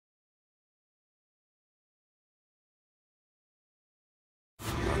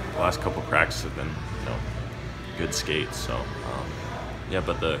last couple practices have been, good skates. So yeah,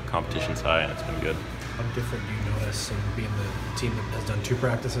 but the competition's high and it's been good. How different do you notice in being the team that has done 2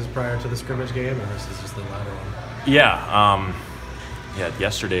 practices prior to the scrimmage game, or is this just the latter one? Yeah.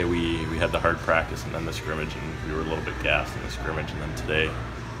 Yesterday we had the hard practice and then the scrimmage, and we were a little bit gassed in the scrimmage, and then today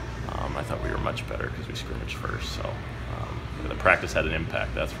I thought we were much better because we scrimmaged first. So the practice had an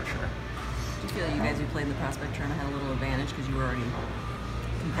impact, that's for sure. Do you feel like you guys who played in the prospect tournament had a little advantage because you were already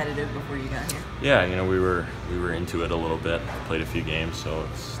competitive before you got here? Yeah, we were into it a little bit, played a few games, so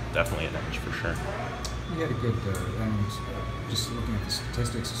it's definitely an edge for sure. You had a good, just looking at the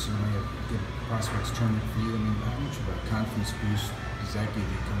statistics, assuming you had a good prospects tournament for you. I mean, how much of a confidence boost does that give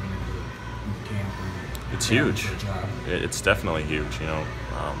you coming into camp? And it's huge. It's definitely huge.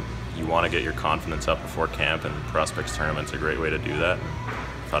 You want to get your confidence up before camp, and prospects tournament's a great way to do that.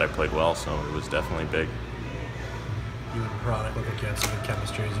 I thought I played well, so it was definitely big. You and Peronic look like you had some good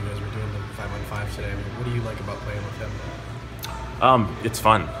chemistry as you guys were doing the 5-on-5 today. I mean, what do you like about playing with him? It's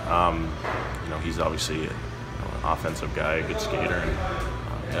fun. He's obviously an offensive guy, a good skater,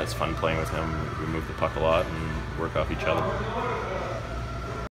 and it's fun playing with him. We move the puck a lot and work off each other.